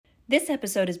This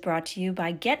episode is brought to you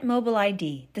by Get Mobile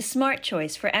ID, the smart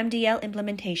choice for MDL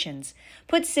implementations.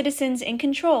 Put citizens in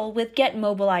control with Get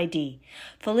Mobile ID.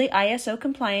 Fully ISO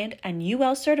compliant and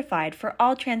UL certified for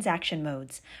all transaction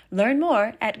modes. Learn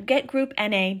more at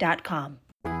getgroupna.com.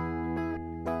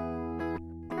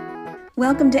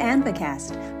 Welcome to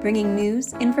AAMVAcast, bringing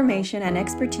news, information, and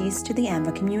expertise to the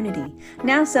AAMVA community,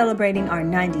 now celebrating our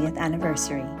 90th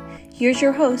anniversary. Here's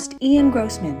your host, Ian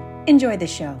Grossman. Enjoy the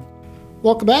show.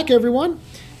 Welcome back, everyone.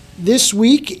 This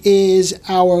week is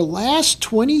our last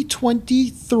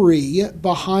 2023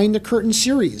 Behind the Curtain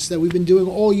series that we've been doing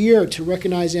all year to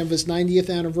recognize AAMVA's 90th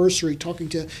anniversary, talking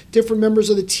to different members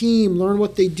of the team, learn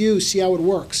what they do, see how it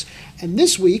works. And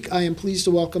this week, I am pleased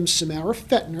to welcome Samara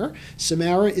Fetner.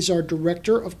 Samara is our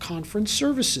Director of Conference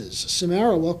Services.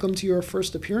 Samara, welcome to your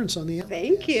first appearance on the AAMVA.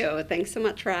 Thank you. Thanks so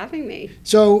much for having me.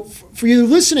 So for you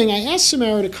listening, I asked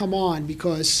Samara to come on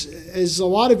because, as a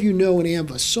lot of you know in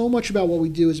AAMVA, so much about what we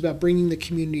do is about bringing the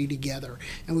community together.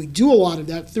 And we do a lot of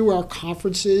that through our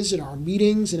conferences and our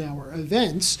meetings and our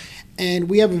events. And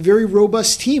we have a very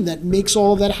robust team that makes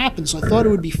all of that happen. So I thought it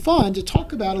would be fun to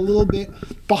talk about a little bit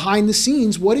behind the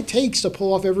scenes, what it takes to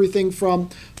pull off everything from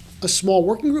a small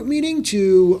working group meeting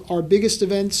to our biggest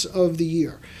events of the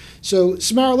year. So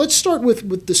Samara, let's start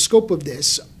with the scope of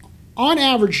this. On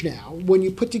average now, when you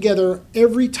put together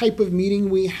every type of meeting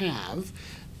we have,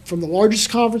 from the largest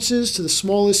conferences to the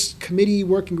smallest committee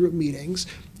working group meetings,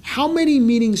 how many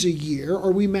meetings a year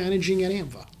are we managing at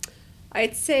AAMVA?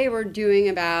 I'd say we're doing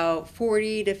about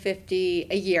 40 to 50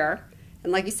 a year.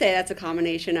 And like you say, that's a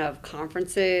combination of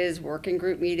conferences, working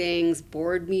group meetings,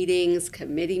 board meetings,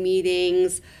 committee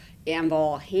meetings, AAMVA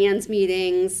all hands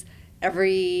meetings,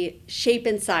 every shape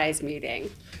and size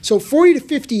meeting. So 40 to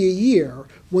 50 a year,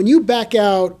 when you back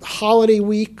out holiday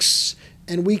weeks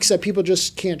and weeks that people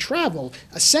just can't travel,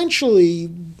 essentially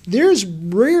there's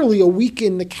rarely a week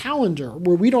in the calendar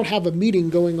where we don't have a meeting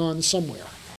going on somewhere.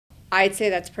 I'd say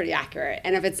that's pretty accurate.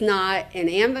 And if it's not an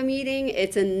AAMVA meeting,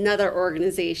 it's another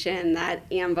organization that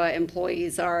AAMVA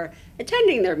employees are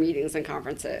attending their meetings and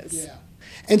conferences. Yeah.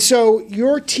 And so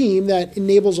your team that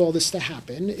enables all this to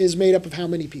happen is made up of how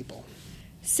many people?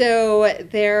 So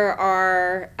there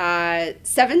are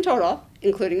 7 total,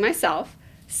 including myself.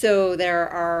 So there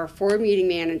are 4 meeting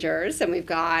managers, and we've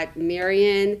got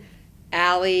Marion,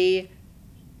 Allie,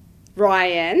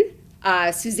 Ryan.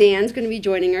 Suzanne's going to be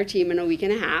joining our team in a week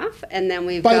and a half, and then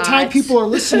we've By the time people are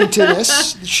listening to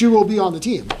this, she will be on the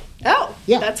team. Oh,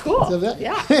 yeah, that's cool. So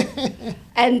yeah.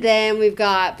 And then we've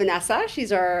got Vanessa.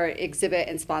 She's our exhibit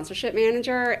and sponsorship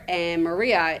manager, and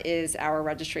Maria is our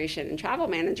registration and travel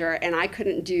manager, and I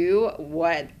couldn't do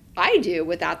what I do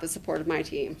without the support of my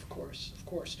team. Of course.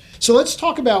 So let's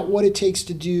talk about what it takes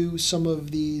to do some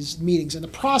of these meetings and the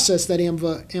process that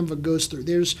AAMVA goes through.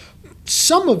 There's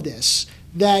some of this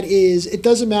that is, it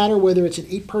doesn't matter whether it's an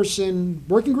 8-person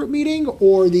working group meeting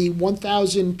or the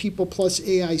 1,000 people plus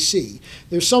AIC.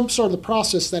 There's some sort of the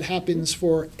process that happens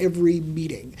for every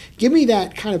meeting. Give me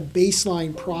that kind of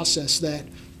baseline process that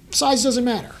size doesn't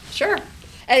matter. Sure.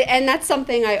 And that's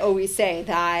something I always say,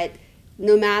 that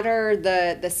no matter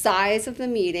the size of the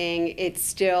meeting, it's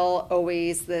still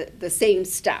always the same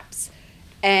steps.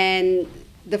 And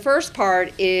the first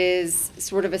part is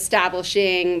sort of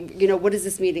establishing, what is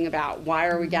this meeting about? Why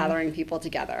are we gathering people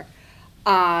together?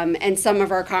 And some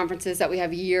of our conferences that we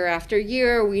have year after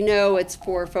year, we know it's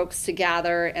for folks to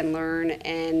gather and learn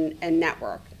and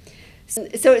network.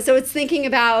 So it's thinking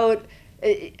about,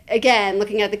 again,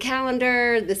 looking at the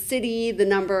calendar, the city, the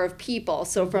number of people.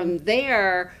 So from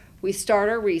there, we start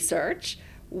our research.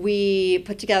 We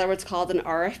put together what's called an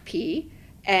RFP,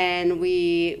 and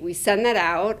we send that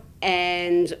out,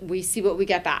 and we see what we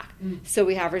get back. So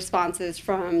we have responses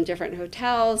from different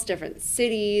hotels, different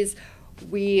cities.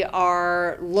 We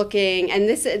are looking, and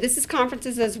this is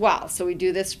conferences as well. So we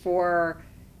do this for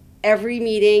every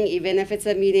meeting, even if it's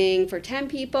a meeting for 10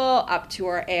 people, up to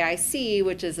our AIC,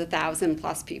 which is 1,000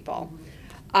 plus people.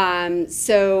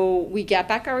 So we get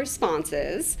back our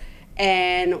responses,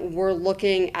 and we're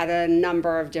looking at a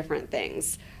number of different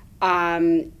things.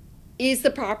 Is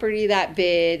the property that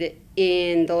bid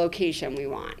in the location we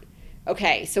want?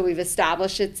 Okay, so we've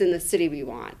established it's in the city we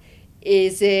want.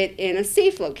 Is it in a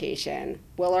safe location?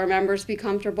 Will our members be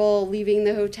comfortable leaving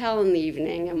the hotel in the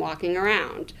evening and walking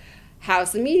around?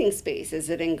 How's the meeting space? Is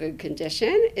it in good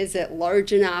condition? Is it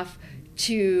large enough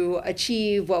to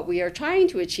achieve what we are trying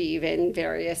to achieve in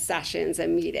various sessions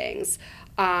and meetings.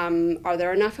 Are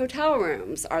there enough hotel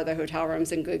rooms? Are the hotel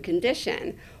rooms in good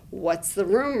condition? What's the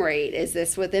room rate? Is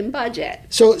this within budget?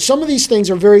 So some of these things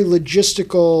are very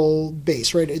logistical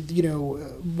based, right?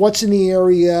 What's in the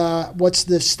area? What's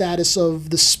the status of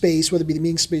the space, whether it be the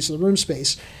meeting space or the room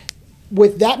space?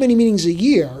 With that many meetings a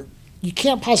year, you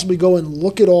can't possibly go and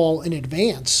look at all in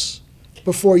advance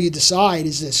before you decide,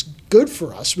 is this good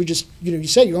for us? We just, you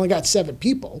said you only got 7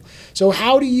 people. So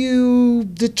how do you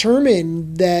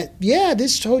determine that,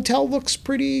 this hotel looks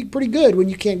pretty good when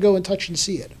you can't go and touch and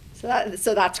see it?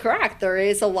 So that's correct. There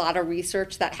is a lot of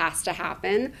research that has to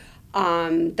happen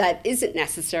that isn't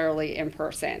necessarily in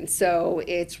person. So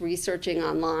it's researching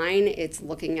online, it's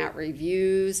looking at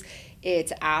reviews,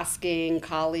 it's asking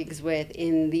colleagues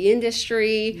within the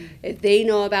industry if they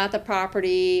know about the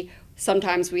property.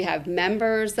 Sometimes we have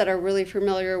members that are really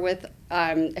familiar with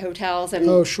hotels and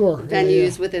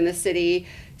venues within the city.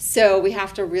 So we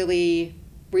have to really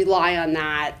rely on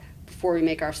that before we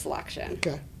make our selection.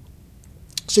 Okay.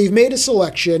 So you've made a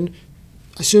selection.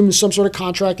 I assume there's some sort of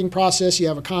contracting process. You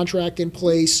have a contract in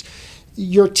place.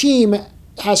 Your team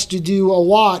has to do a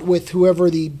lot with whoever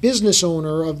the business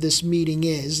owner of this meeting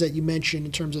is that you mentioned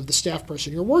in terms of the staff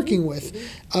person you're working with.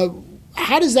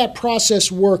 How does that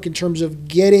process work in terms of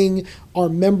getting our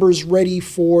members ready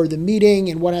for the meeting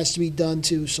and what has to be done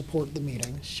to support the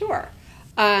meeting? Sure.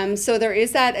 So there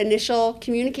is that initial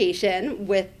communication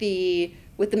with the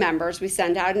members. We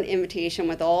send out an invitation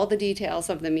with all the details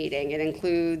of the meeting. It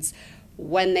includes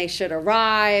when they should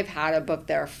arrive, how to book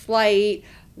their flight,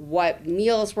 what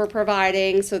meals we're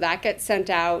providing. So that gets sent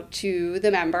out to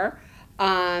the member.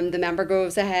 The member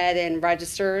goes ahead and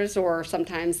registers, or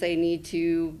sometimes they need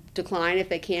to decline if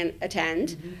they can't attend.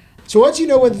 Mm-hmm. So once you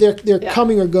know whether they're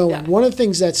coming or going, one of the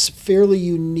things that's fairly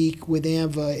unique with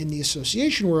AAMVA in the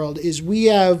association world is we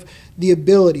have the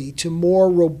ability to more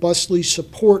robustly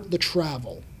support the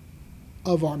travel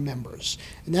of our members.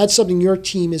 And that's something your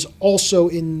team is also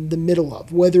in the middle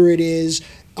of, whether it is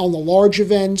on the large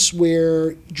events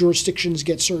where jurisdictions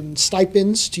get certain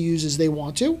stipends to use as they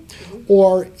want to,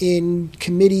 or in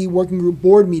committee, working group,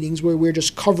 board meetings where we're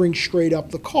just covering straight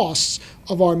up the costs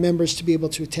of our members to be able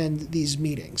to attend these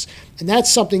meetings. And that's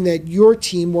something that your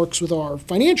team works with our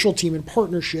financial team in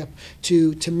partnership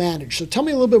to manage. So tell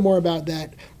me a little bit more about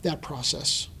that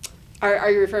process.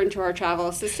 Are you referring to our travel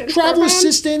assistance Travel program?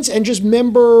 assistance and just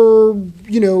member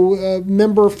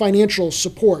financial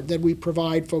support that we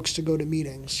provide folks to go to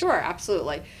meetings. Sure,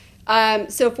 absolutely.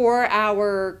 So for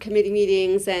our committee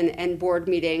meetings and board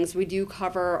meetings, we do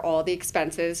cover all the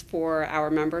expenses for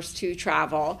our members to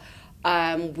travel.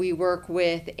 We work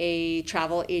with a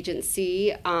travel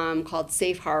agency called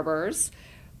Safe Harbors.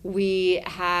 We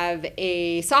have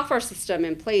a software system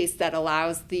in place that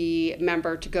allows the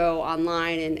member to go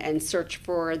online and search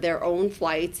for their own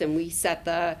flights, and we set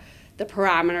the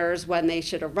parameters when they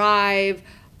should arrive,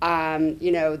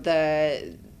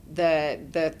 the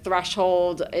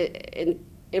threshold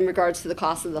in regards to the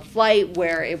cost of the flight,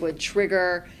 where it would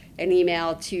trigger an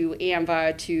email to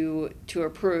AAMVA to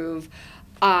approve.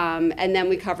 And then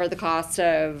we cover the cost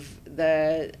of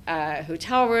the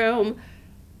hotel room,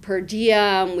 per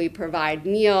diem, we provide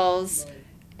meals,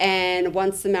 and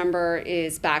once the member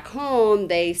is back home,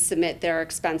 they submit their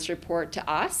expense report to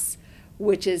us,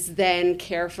 which is then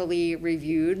carefully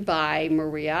reviewed by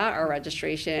Maria, our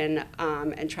registration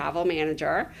and travel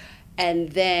manager. And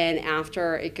then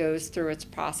after it goes through its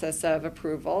process of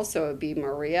approval, so it would be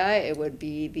Maria, it would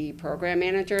be the program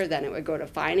manager, then it would go to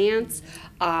finance,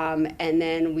 and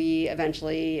then we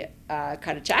eventually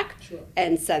cut a check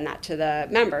and send that to the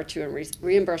member to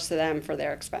reimburse to them for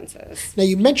their expenses. Now,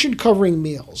 you mentioned covering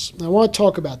meals. I want to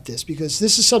talk about this because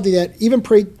this is something that even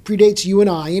predates you and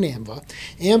I in AAMVA.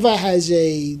 AAMVA has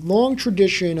a long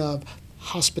tradition of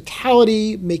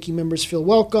hospitality, making members feel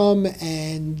welcome,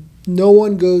 and no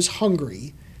one goes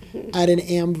hungry at an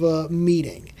AAMVA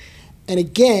meeting. And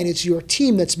again, it's your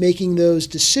team that's making those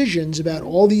decisions about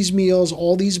all these meals,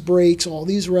 all these breaks, all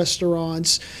these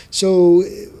restaurants. So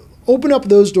open up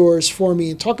those doors for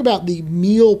me and talk about the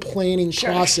meal planning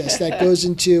process that goes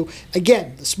into,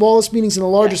 again, the smallest meetings and the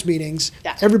largest meetings.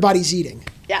 Everybody's eating.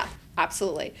 Yeah,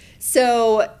 absolutely.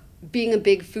 So being a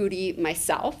big foodie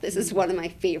myself, this is one of my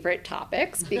favorite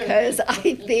topics because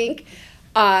I think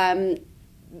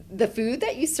the food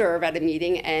that you serve at a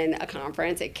meeting and a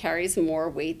conference, it carries more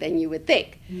weight than you would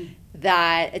think.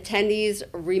 That attendees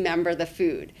remember the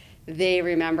food. They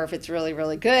remember if it's really,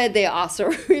 really good. They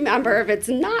also remember if it's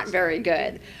not very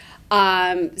good.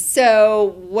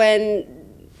 So when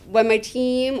when my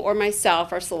team or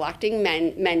myself are selecting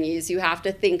menus, you have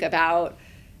to think about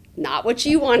not what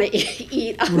you want to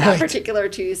eat on that particular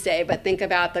Tuesday, but think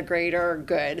about the greater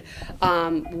good.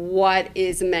 What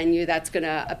is a menu that's going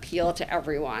to appeal to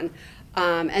everyone?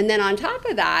 And then on top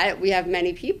of that, we have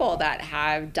many people that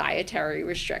have dietary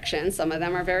restrictions. Some of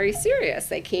them are very serious.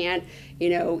 They can't,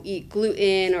 eat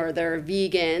gluten, or they're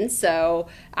vegan. So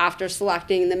after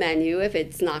selecting the menu, if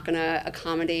it's not going to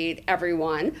accommodate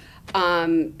everyone,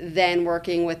 then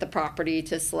working with the property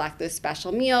to select those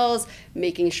special meals,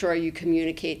 making sure you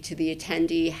communicate to the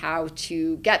attendee how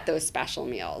to get those special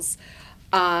meals.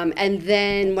 And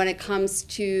then when it comes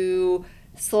to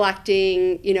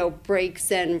selecting,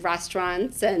 breaks and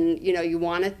restaurants, and, you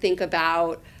want to think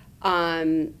about,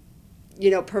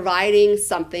 providing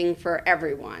something for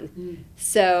everyone.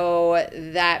 So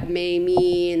that may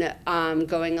mean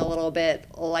going a little bit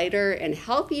lighter and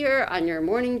healthier on your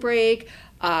morning break,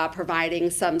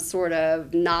 providing some sort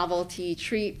of novelty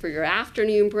treat for your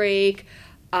afternoon break,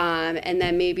 and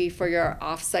then maybe for your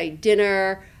off-site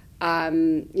dinner,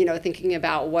 thinking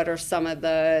about what are some of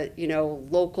the,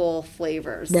 local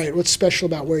flavors. Right, what's special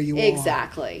about where you are.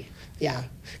 Exactly, yeah.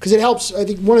 Because it helps. I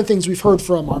think one of the things we've heard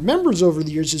from our members over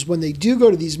the years is when they do go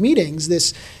to these meetings,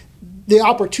 the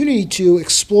opportunity to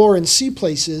explore and see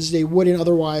places they wouldn't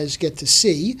otherwise get to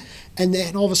see, and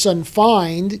then all of a sudden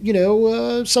find,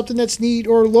 something that's neat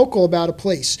or local about a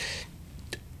place.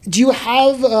 Do you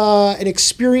have an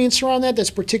experience around that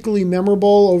that's particularly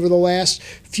memorable over the last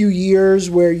few years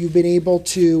where you've been able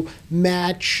to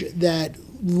match that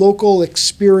local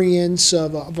experience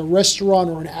of a restaurant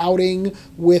or an outing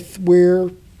with where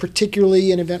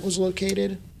particularly an event was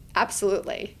located?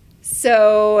 Absolutely.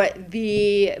 So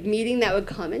the meeting that would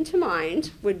come into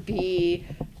mind would be,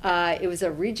 it was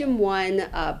a Region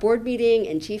 1 board meeting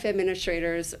and Chief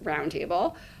Administrators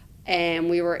Roundtable, and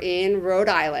we were in Rhode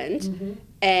Island. Mm-hmm.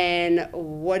 And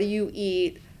what do you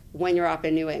eat when you're up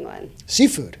in New England?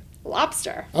 Seafood.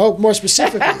 Lobster. Oh, more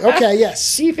specifically. Okay, yes.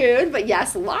 Seafood, but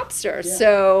yes, lobster. Yeah.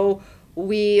 So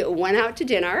we went out to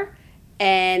dinner,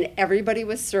 and everybody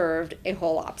was served a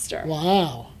whole lobster.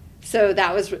 Wow. So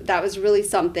that was really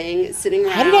something, sitting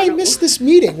around. How did I miss this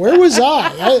meeting? Where was I?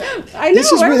 I know,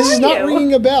 this is not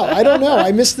ringing a bell. I don't know.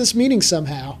 I missed this meeting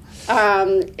somehow.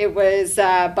 It was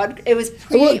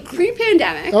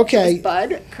pre-pandemic. Okay. It was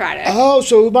Bud Craddock. Oh,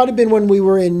 so it might have been when we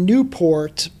were in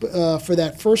Newport for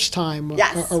that first time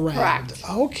around. Correct.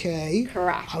 Okay.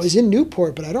 Correct. I was in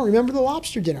Newport, but I don't remember the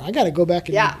lobster dinner. I got to go back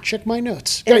and check my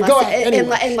notes. Unless, go ahead.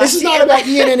 Anyway, this is not about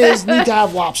Ian and his need to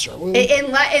have lobster.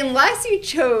 Unless you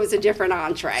chose a different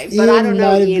entree. But I don't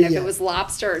know, Ian, if it was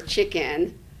lobster or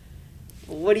chicken.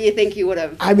 What do you think you would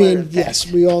have? I mean,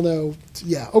 yes, we all know.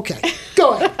 Yeah, okay.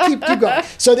 Go ahead. Keep going.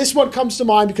 So this one comes to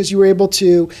mind because you were able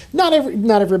to. Not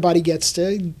everybody gets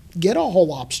to get a whole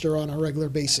lobster on a regular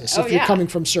basis if you're coming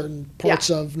from certain parts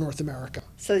of North America.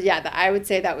 So I would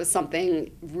say that was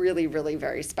something really, really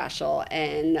very special,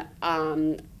 and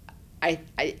I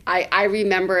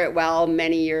remember it well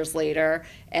many years later,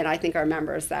 and I think our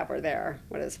members that were there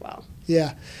would as well.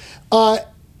 Yeah.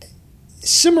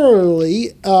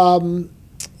 Similarly.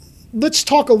 Let's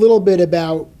talk a little bit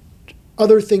about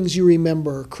other things you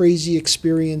remember, crazy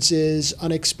experiences,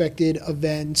 unexpected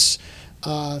events,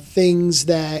 things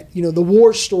that, the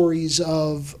war stories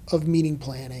of meeting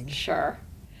planning. Sure.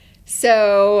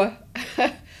 So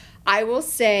I will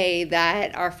say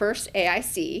that our first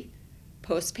AIC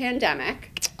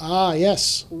post-pandemic. Ah,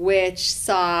 yes. Which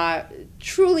saw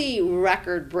truly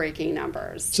record-breaking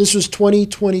numbers. So this was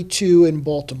 2022 in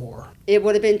Baltimore. It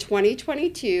would have been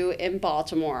 2022 in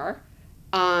Baltimore,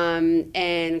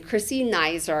 and Chrissy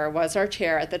Nizer was our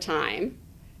chair at the time,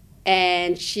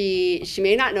 and she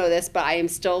may not know this, but I am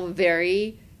still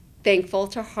very thankful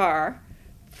to her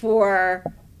for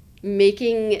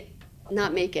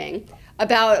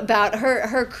about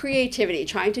her creativity,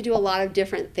 trying to do a lot of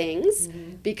different things,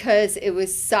 because it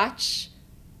was such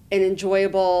an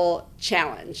enjoyable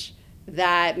challenge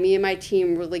that me and my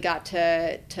team really got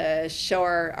to show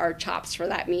our chops for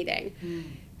that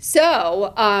meeting.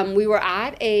 So we were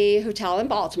at a hotel in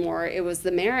Baltimore. It was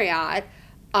the Marriott.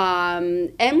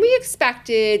 And we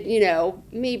expected,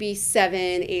 maybe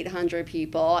 700-800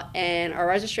 people. And our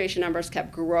registration numbers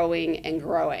kept growing and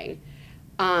growing.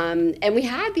 And we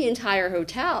had the entire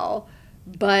hotel,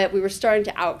 but we were starting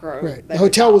to outgrow. Right. The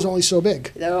hotel was only so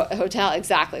big. The hotel,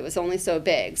 exactly, was only so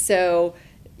big. So,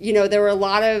 there were a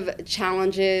lot of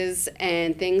challenges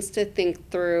and things to think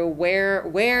through. Where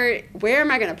am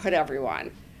I going to put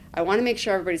everyone? I want to make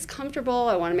sure everybody's comfortable.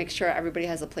 I want to make sure everybody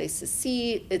has a place to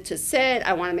sit.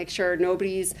 I want to make sure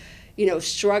nobody's,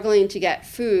 struggling to get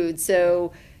food.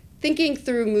 So, thinking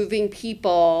through moving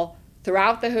people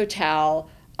throughout the hotel,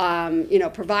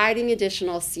 providing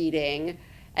additional seating.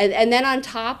 And then on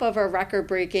top of our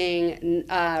record-breaking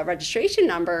registration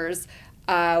numbers,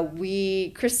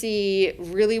 Chrissy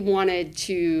really wanted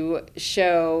to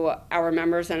show our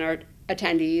members and our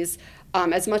attendees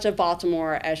as much of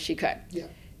Baltimore as she could. Yeah.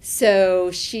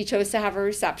 So she chose to have a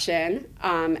reception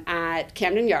at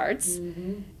Camden Yards.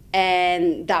 Mm-hmm.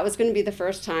 And that was going to be the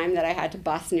first time that I had to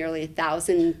bus nearly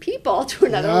 1,000 people to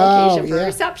another location for a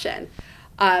reception.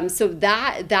 So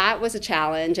that was a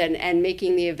challenge, and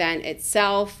making the event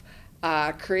itself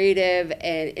creative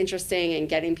and interesting and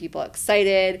getting people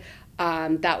excited.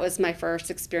 That was my first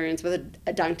experience with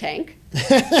a dunk tank.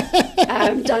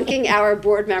 Dunking our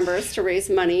board members to raise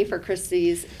money for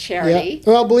Chrissy's charity.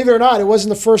 Yeah. Well, believe it or not, it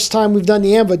wasn't the first time we've done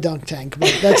the AAMVA dunk tank,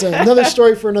 but that's another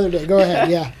story for another day. Go ahead,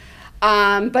 yeah.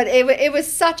 But it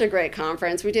was such a great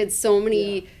conference. We did so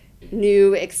many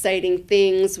new, exciting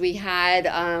things. We had,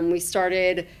 we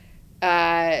started,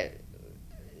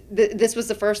 this was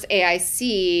the first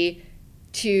AIC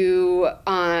to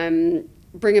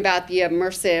bring about the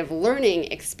immersive learning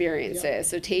experiences. Yep.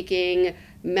 So taking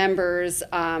members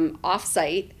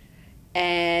off-site,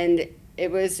 and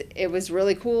it was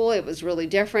really cool. It was really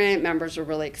different. Members were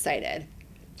really excited.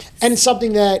 And it's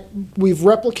something that we've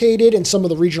replicated, and some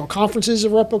of the regional conferences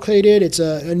have replicated. It's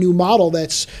a new model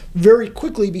that's very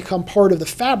quickly become part of the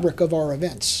fabric of our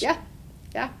events. Yeah.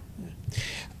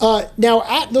 Now,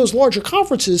 at those larger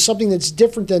conferences, something that's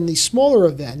different than the smaller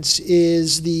events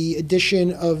is the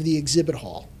addition of the exhibit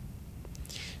hall.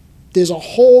 There's a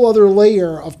whole other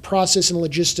layer of process and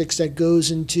logistics that goes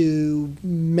into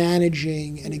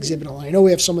managing an exhibit hall. I know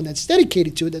we have someone that's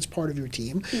dedicated to it, that's part of your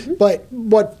team, but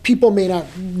what people may not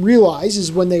realize is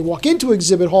when they walk into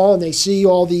exhibit hall and they see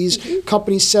all these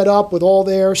companies set up with all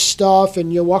their stuff,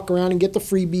 and you walk around and get the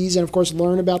freebies and, of course,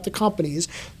 learn about the companies,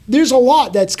 there's a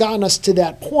lot that's gotten us to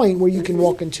that point where you can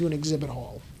walk into an exhibit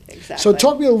hall. Exactly. So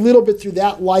talk me a little bit through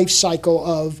that life cycle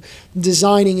of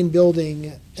designing and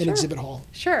building an exhibit hall.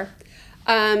 Sure.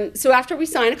 So after we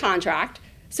sign a contract,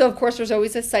 so of course there's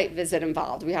always a site visit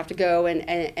involved. We have to go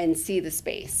and see the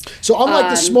space. So unlike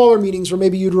the smaller meetings where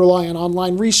maybe you'd rely on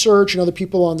online research and other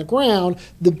people on the ground,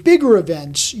 the bigger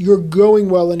events, you're going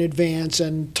well in advance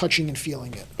and touching and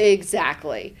feeling it.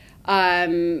 Exactly.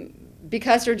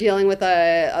 Because you're dealing with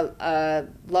a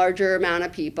larger amount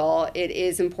of people, it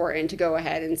is important to go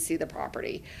ahead and see the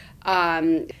property.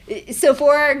 So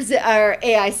for our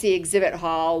AIC exhibit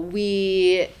hall,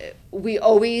 we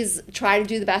always try to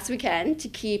do the best we can to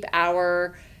keep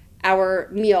our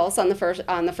meals on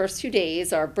the first 2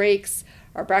 days, our breaks,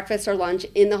 our breakfast or lunch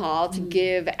in the hall to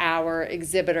give our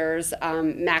exhibitors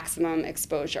maximum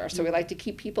exposure. So we like to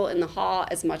keep people in the hall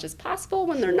as much as possible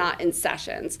when they're not in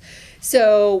sessions.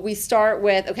 So we start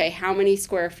with, okay, how many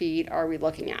square feet are we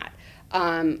looking at?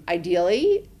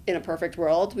 Ideally, in a perfect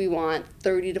world, we want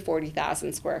 30 to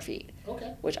 40,000 square feet,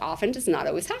 which often does not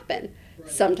always happen. Right.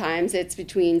 Sometimes it's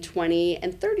between 20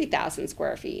 and 30,000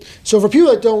 square feet. So for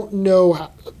people that don't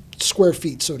know square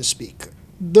feet, so to speak,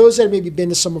 those that have maybe been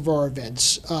to some of our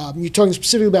events, you're talking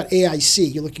specifically about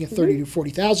AIC. You're looking at 30 to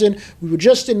 40,000. We were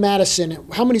just in Madison.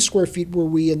 How many square feet were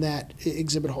we in that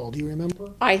exhibit hall? Do you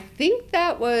remember? I think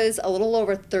that was a little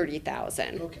over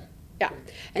 30,000. Okay. Yeah,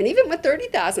 and even with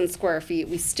 30,000 square feet,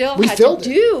 we filled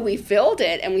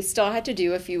it, and we still had to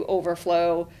do a few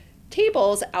overflow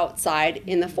tables outside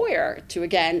in the foyer to,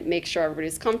 again, make sure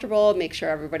everybody's comfortable, make sure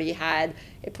everybody had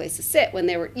a place to sit when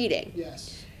they were eating.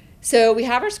 Yes. So we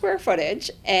have our square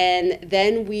footage, and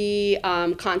then we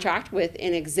contract with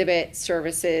an exhibit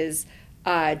services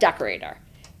decorator.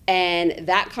 And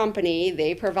that company,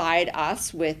 they provide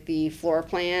us with the floor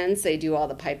plans. They do all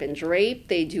the pipe and drape.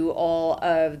 They do all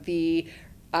of the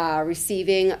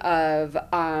receiving of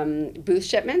booth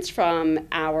shipments from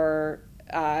our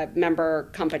member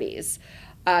companies.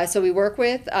 So we work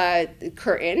with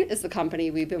Curtin is the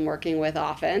company we've been working with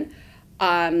often.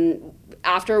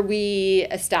 After we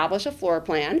establish a floor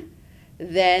plan,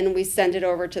 then we send it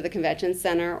over to the convention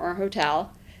center or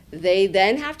hotel. They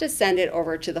then have to send it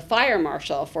over to the fire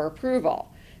marshal for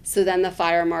approval. So then the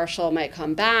fire marshal might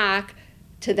come back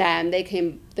to them. They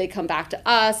come back to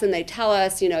us and they tell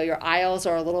us, your aisles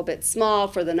are a little bit small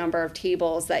for the number of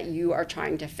tables that you are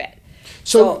trying to fit.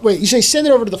 So wait, you say send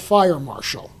it over to the fire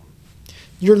marshal.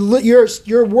 You're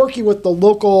working with the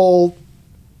local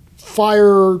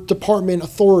fire department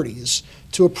authorities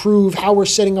to approve how we're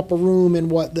setting up a room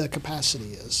and what the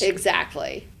capacity is.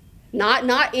 Exactly. Not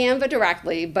AAMVA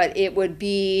directly, but it would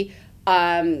be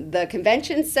the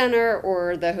convention center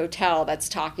or the hotel that's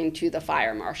talking to the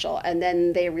fire marshal, and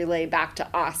then they relay back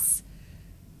to us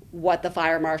what the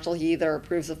fire marshal, he either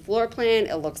approves the floor plan,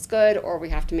 it looks good, or we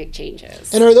have to make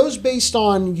changes. And are those based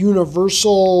on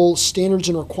universal standards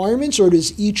and requirements, or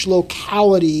does each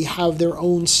locality have their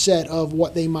own set of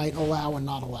what they might allow and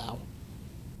not allow?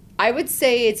 I would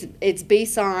say it's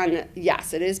based on,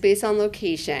 yes, it is based on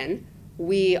location.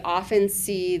 We often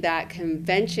see that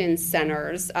convention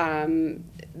centers,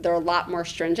 they're a lot more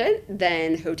stringent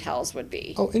than hotels would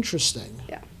be. Oh, interesting.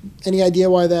 Yeah. Any idea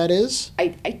why that is? I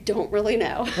don't really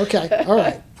know. Okay, all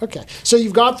right, okay. So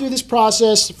you've gone through this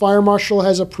process, the fire marshal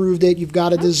has approved it, you've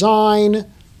got a design.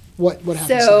 What happens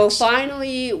So next?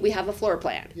 finally, we have a floor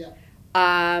plan. Yeah.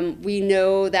 We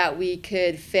know that we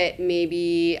could fit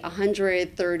maybe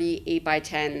 130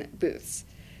 8x10 booths.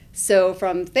 So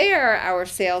from there, our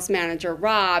sales manager,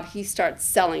 Rob, he starts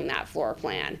selling that floor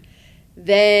plan.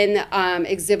 Then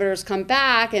exhibitors come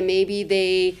back and maybe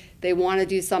they want to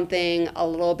do something a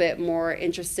little bit more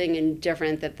interesting and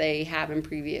different that they have in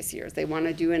previous years. They want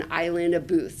to do an island of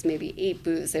booths, maybe 8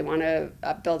 booths. They want to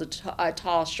build a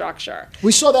tall structure.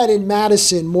 We saw that in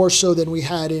Madison more so than we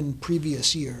had in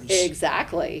previous years.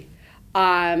 Exactly.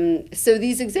 So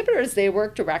these exhibitors, they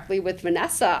work directly with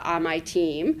Vanessa on my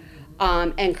team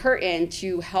and Curtin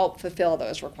to help fulfill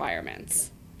those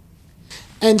requirements.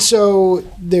 And so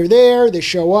they're there, they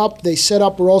show up, they set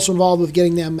up. We're also involved with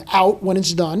getting them out when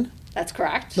it's done. That's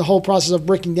correct. The whole process of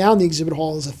breaking down the exhibit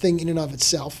hall is a thing in and of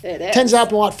itself. It is. Tends to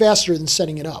happen a lot faster than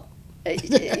setting it up.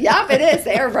 Yep, it is.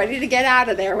 They are ready to get out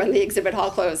of there when the exhibit hall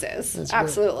closes. That's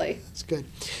Absolutely. That's good.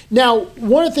 Now,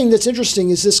 one thing that's interesting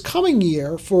is this coming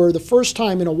year, for the first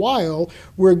time in a while,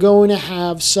 we're going to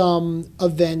have some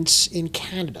events in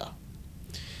Canada.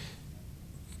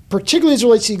 Particularly as it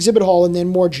relates to the exhibit hall, and then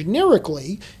more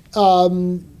generically,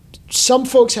 some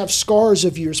folks have scars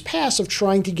of years past of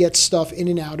trying to get stuff in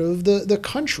and out of the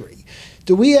country.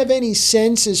 Do we have any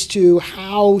sense as to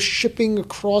how shipping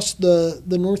across the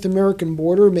North American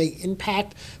border may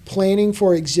impact planning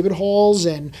for exhibit halls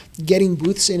and getting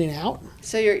booths in and out?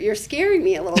 So you're scaring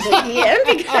me a little bit, Ian,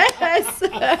 because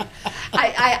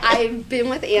I've been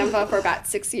with AAMVA for about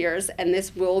 6 years, and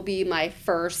this will be my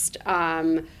first.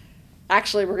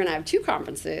 Actually, we're going to have 2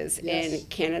 conferences in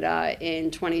Canada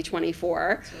in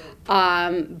 2024.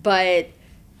 But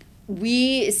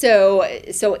so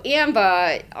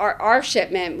AAMVA, our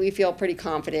shipment, we feel pretty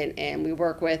confident in. We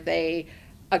work with a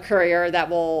courier that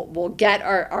will get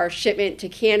our shipment to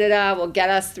Canada, will get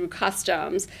us through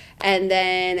customs, and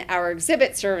then our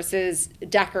exhibit services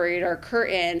decorator,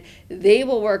 Curtin, they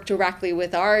will work directly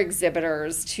with our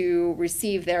exhibitors to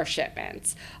receive their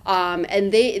shipments.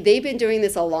 And they've been doing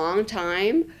this a long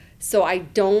time, so I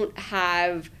don't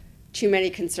have too many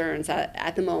concerns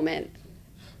at the moment.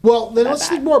 Well, then let's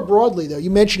think more broadly, though. You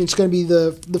mentioned it's going to be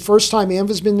the first time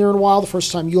AAMVA's been there in a while, the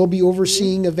first time you'll be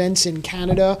overseeing events in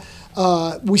Canada.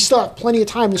 We still have plenty of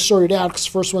time to sort it out because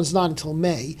the first one's not until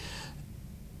May.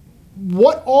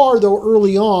 What are, though,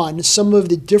 early on, some of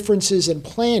the differences in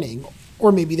planning,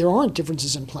 or maybe there aren't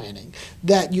differences in planning,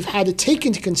 that you've had to take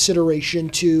into consideration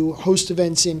to host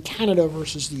events in Canada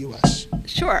versus the U.S.?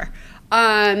 Sure.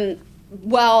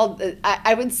 Well,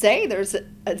 I would say there's a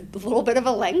little bit of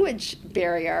a language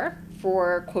barrier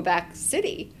for Quebec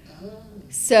City.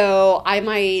 So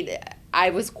I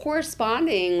was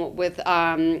corresponding with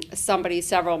somebody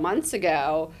several months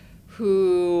ago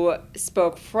who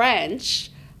spoke French.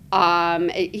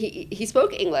 He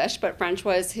spoke English, but French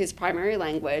was his primary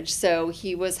language. So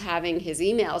he was having his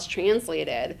emails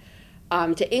translated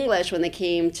to English when they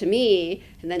came to me,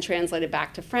 and then translated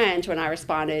back to French when I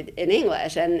responded in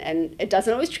English. And it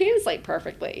doesn't always translate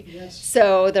perfectly. Yes.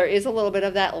 So there is a little bit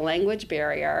of that language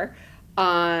barrier.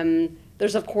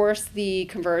 There's, of course, the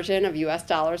conversion of U.S.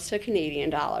 dollars to Canadian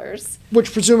dollars.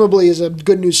 Which presumably is a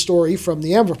good news story from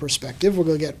the AAMVA perspective. We're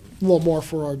going to get a little more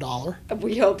for our dollar.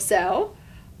 We hope so.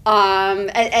 And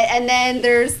then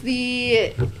there's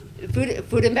the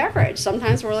food and beverage.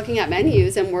 Sometimes we're looking at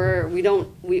menus and we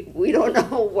don't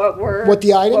know what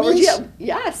the item is.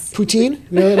 Yes. Poutine.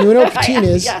 We know what poutine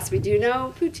is. Yes, we do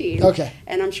know poutine. Okay.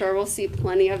 And I'm sure we'll see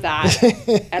plenty of that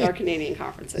at our Canadian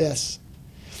conferences. Yes.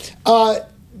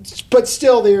 But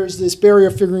still, there's this barrier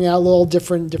of figuring out a little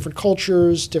different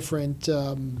cultures, different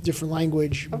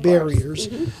language barriers.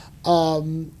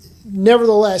 Mm-hmm.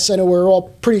 Nevertheless, I know we're all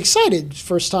pretty excited.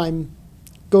 First time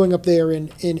going up there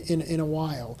in a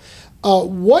while.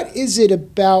 What is it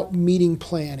about meeting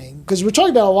planning? Because we're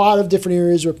talking about a lot of different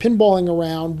areas. We're pinballing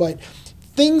around, but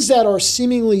things that are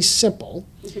seemingly simple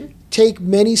take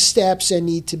many steps and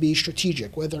need to be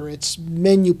strategic, whether it's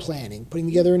menu planning, putting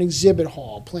together an exhibit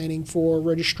hall, planning for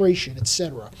registration,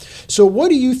 etc. So what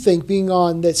do you think, being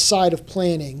on that side of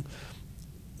planning,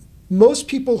 most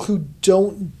people who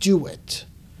don't do it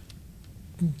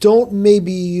don't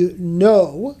maybe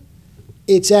know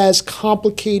it's as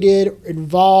complicated,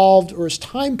 involved, or as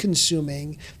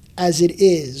time-consuming as it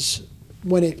is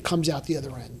when it comes out the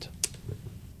other end.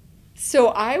 So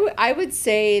I would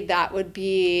say that would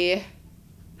be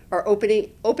our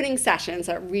opening sessions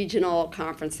at regional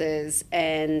conferences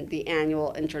and the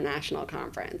annual international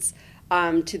conference.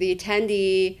 To the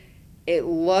attendee, it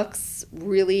looks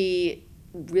really,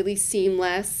 really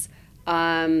seamless.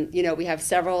 We have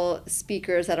several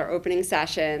speakers at our opening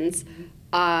sessions,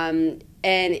 and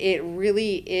it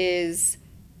really is,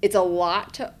 it's a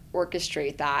lot to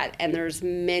orchestrate that, and there's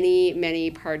many, many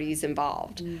parties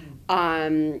involved.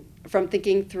 From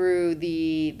thinking through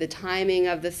the timing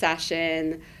of the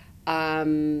session,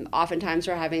 oftentimes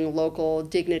we're having local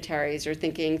dignitaries, or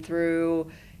thinking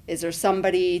through, is there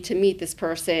somebody to meet this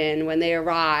person when they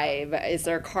arrive? Is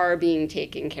their car being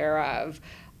taken care of?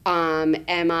 Am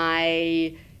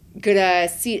I gonna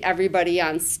seat everybody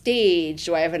on stage?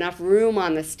 Do I have enough room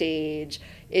on the stage?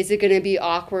 Is it gonna be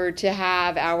awkward to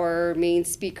have our main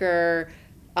speaker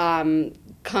come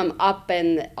up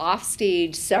and off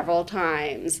stage several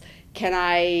times? Can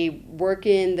I work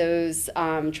in those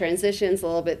transitions a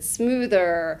little bit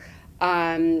smoother?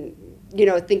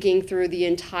 Thinking through the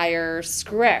entire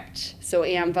script. So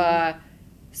AAMVA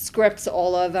scripts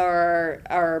all of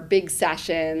our big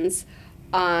sessions.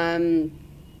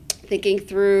 Thinking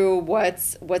through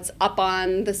what's up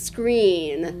on the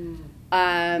screen.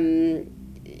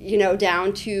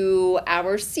 Down to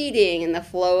our seating and the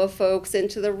flow of folks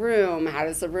into the room. How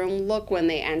does the room look when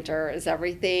they enter? Is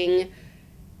everything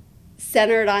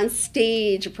centered on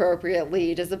stage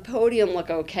appropriately? Does the podium look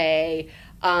okay?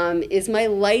 Is my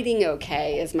lighting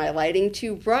okay? Is my lighting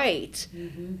too bright?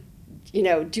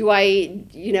 Do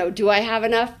I have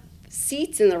enough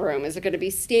seats in the room? Is it going to be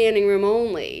standing room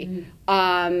only?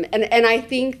 And I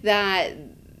think that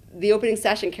the opening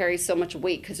session carries so much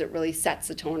weight because it really sets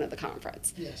the tone of the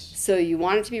conference. Yes. So you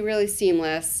want it to be really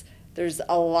seamless. There's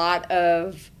a lot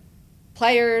of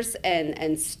players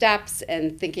and steps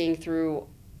and thinking through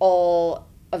all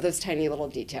of those tiny little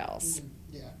details.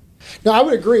 Yeah. No, I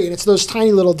would agree. And it's those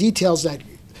tiny little details that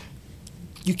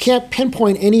you can't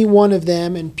pinpoint any one of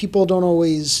them, and people don't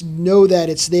always know that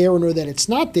it's there or know that it's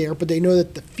not there, but they know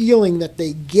that the feeling that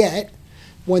they get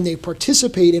when they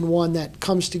participate in one that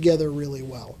comes together really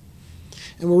well.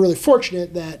 And we're really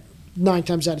fortunate that 9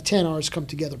 times out of 10 ours come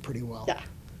together pretty well.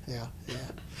 Yeah.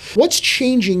 What's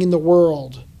changing in the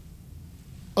world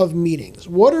of meetings?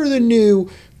 What are the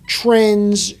new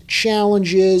trends,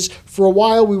 challenges? For a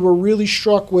while we were really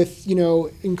struck with,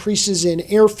 increases in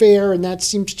airfare, and that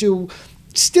seems to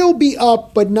still be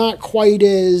up, but not quite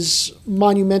as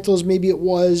monumental as maybe it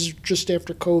was just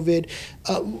after COVID.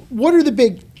 What are the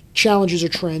big challenges or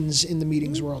trends in the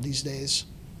meetings world these days?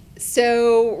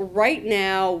 So right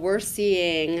now we're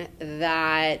seeing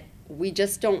that we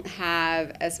just don't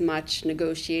have as much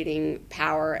negotiating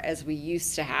power as we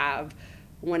used to have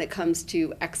when it comes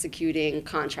to executing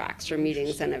contracts for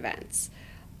meetings and events.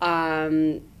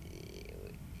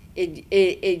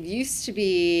 It used to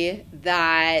be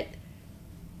that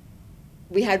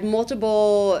we had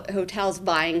multiple hotels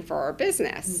vying for our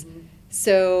business.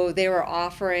 So they were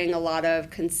offering a lot of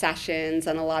concessions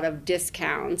and a lot of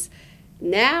discounts.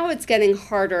 Now it's getting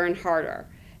harder and harder,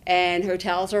 and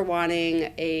hotels are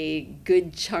wanting a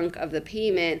good chunk of the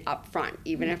payment up front.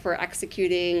 Even if we're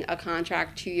executing a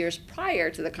contract 2 years prior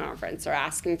to the conference, they're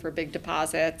asking for big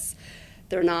deposits.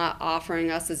 They're not offering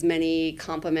us as many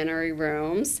complimentary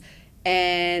rooms.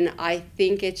 And I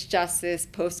think it's just this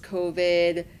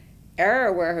post-COVID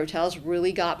era where hotels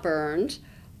really got burned.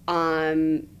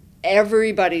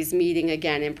 Everybody's meeting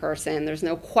again in person. There's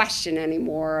no question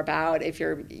anymore about if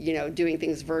you're doing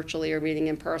things virtually or meeting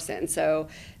in person. So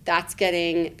that's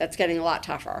getting a lot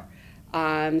tougher.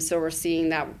 So we're seeing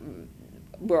that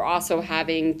we're also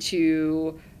having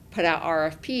to put out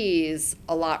RFPs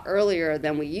a lot earlier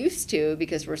than we used to,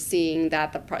 because we're seeing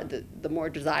that the more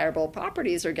desirable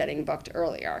properties are getting booked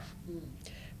earlier.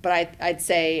 But I'd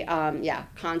say,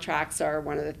 contracts are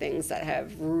one of the things that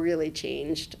have really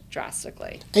changed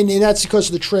drastically. And that's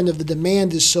because the trend of the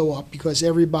demand is so up, because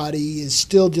everybody is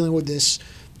still dealing with this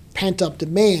pent-up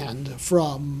demand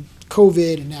from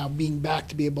COVID and now being back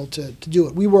to be able to do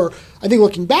it. We were, I think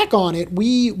looking back on it,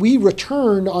 we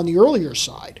returned on the earlier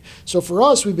side. So for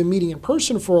us, we've been meeting in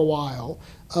person for a while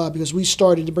because we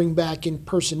started to bring back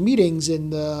in-person meetings in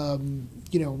the,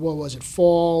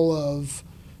 fall of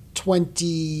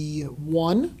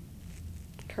 21,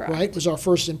 Correct. right, was our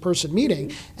first in-person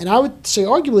meeting. And I would say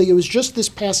arguably it was just this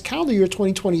past calendar year,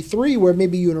 2023, where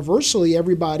maybe universally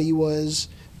everybody was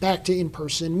back to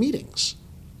in-person meetings.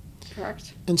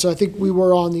 Correct. And so I think we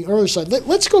were on the earlier side.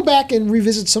 Let's go back and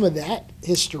revisit some of that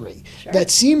history. Sure. That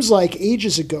seems like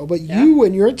ages ago, but Yeah. you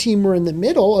and your team were in the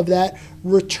middle of that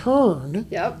return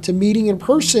Yep. to meeting in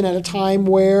person at a time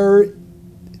where,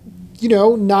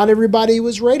 not everybody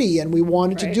was ready, and we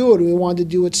wanted to Right. do it, and we wanted to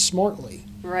do it smartly.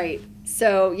 Right.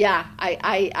 So yeah,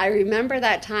 I remember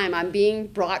that time. I'm being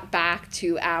brought back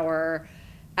to our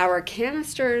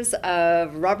canisters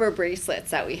of rubber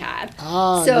bracelets that we had.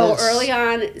 So Yes. early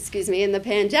on, in the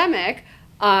pandemic,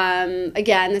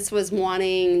 again, this was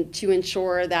wanting to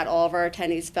ensure that all of our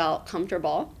attendees felt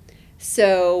comfortable.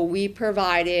 So we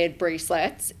provided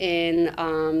bracelets in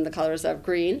the colors of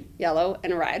green, yellow,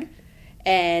 and red.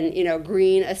 And,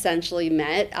 green essentially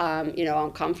meant,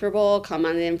 uncomfortable, come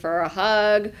on in for a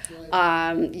hug.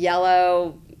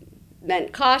 Yellow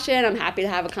meant caution, I'm happy to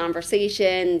have a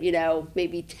conversation,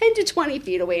 maybe 10 to 20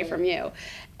 feet away from you.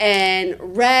 And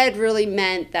red really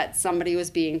meant that somebody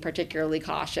was being particularly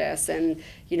cautious, and,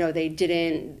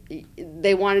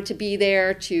 they wanted to be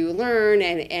there to learn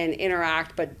and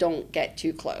interact, but don't get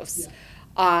too close.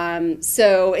 Yeah.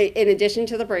 So in addition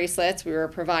to the bracelets, we were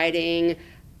providing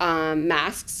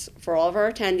masks for all of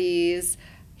our attendees,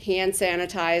 hand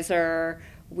sanitizer.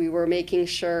 We were making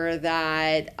sure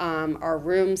that our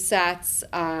room sets,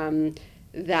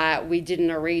 that we did an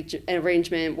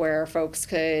arrangement where folks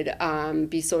could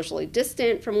be socially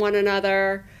distant from one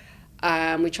another.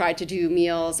 We tried to do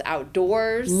meals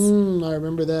outdoors. I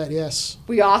remember that, yes.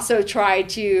 We also tried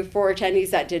to, for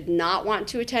attendees that did not want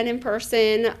to attend in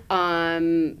person,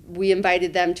 we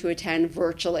invited them to attend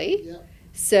virtually. Yep.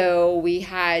 So we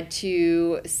had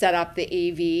to set up the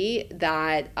AV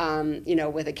that,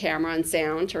 with a camera and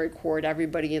sound to record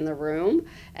everybody in the room.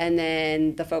 And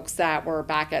then the folks that were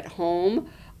back at home,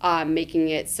 making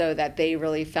it so that they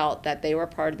really felt that they were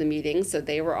part of the meeting. So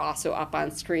they were also up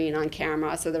on screen, on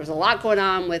camera. So there was a lot going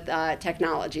on with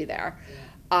technology there.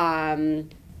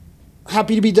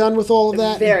 Happy to be done with all of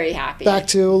that? Very happy. Back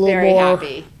to a little very more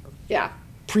happy. Yeah.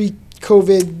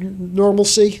 Pre-COVID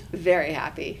normalcy? Very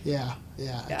happy. Yeah.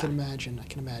 I can imagine.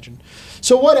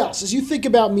 So what else? As you think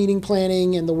about meeting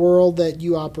planning and the world that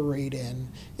you operate in,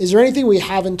 is there anything we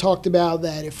haven't talked about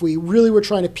that if we really were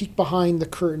trying to peek behind the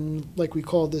curtain, like we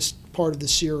call this part of the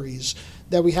series,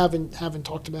 that we haven't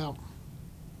talked about?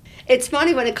 It's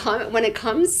funny when it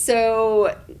comes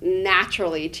so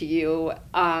naturally to you,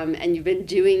 and you've been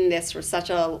doing this for such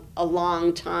a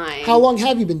long time. How long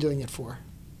have you been doing it for?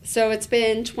 So it's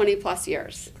been 20 plus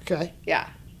years. Okay. Yeah.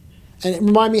 And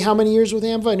remind me, how many years with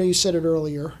AAMVA? I know you said it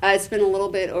earlier. It's been a little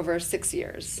bit over 6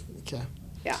 years. Okay.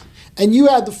 Yeah. And you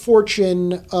had the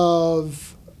fortune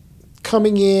of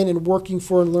coming in and working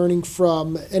for and learning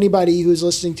from anybody who's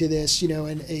listening to this,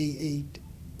 and a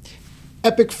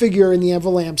epic figure in the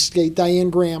AAMVA landscape. Diane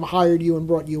Graham hired you and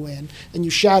brought you in, and you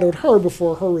shadowed her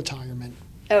before her retirement.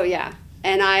 Oh, yeah.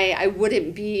 And I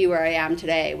wouldn't be where I am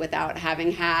today without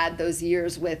having had those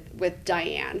years with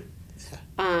Diane.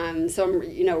 So I'm,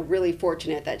 really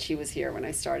fortunate that she was here when I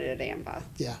started at AAMVA.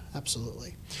 Yeah,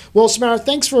 absolutely. Well, Samara,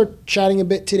 thanks for chatting a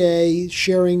bit today,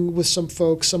 sharing with some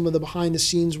folks some of the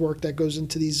behind-the-scenes work that goes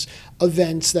into these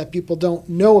events that people don't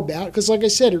know about. Because like I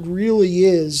said, it really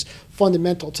is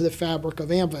fundamental to the fabric of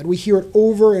AAMVA. And we hear it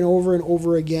over and over and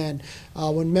over again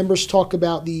when members talk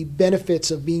about the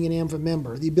benefits of being an AAMVA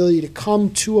member, the ability to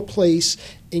come to a place,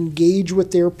 engage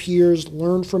with their peers,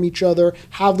 learn from each other,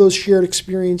 have those shared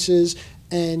experiences,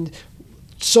 and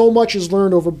so much is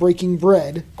learned over breaking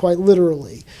bread, quite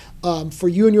literally. For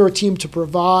you and your team to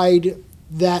provide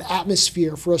that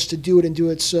atmosphere for us to do it and do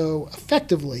it so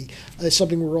effectively is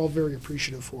something we're all very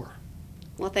appreciative for.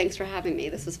 Well, thanks for having me.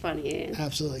 This was fun, Ian.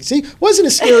 Absolutely. See, wasn't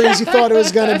as scary as you thought it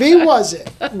was going to be, was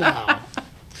it? No. All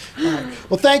right.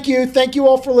 Well, thank you. Thank you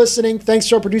all for listening. Thanks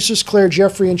to our producers, Claire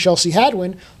Jeffrey and Chelsea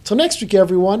Hadwin. Until next week,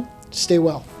 everyone, stay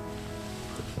well.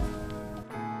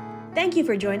 Thank you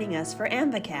for joining us for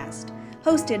AAMVAcast,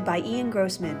 hosted by Ian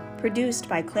Grossman, produced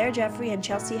by Claire Jeffrey and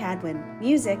Chelsea Hadwin,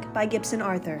 music by Gibson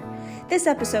Arthur. This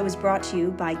episode was brought to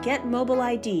you by Get Mobile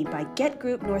ID by Get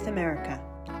Group North America.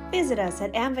 Visit us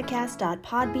at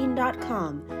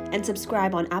amvacast.podbean.com and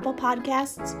subscribe on Apple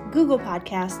Podcasts, Google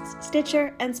Podcasts,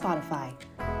 Stitcher, and Spotify.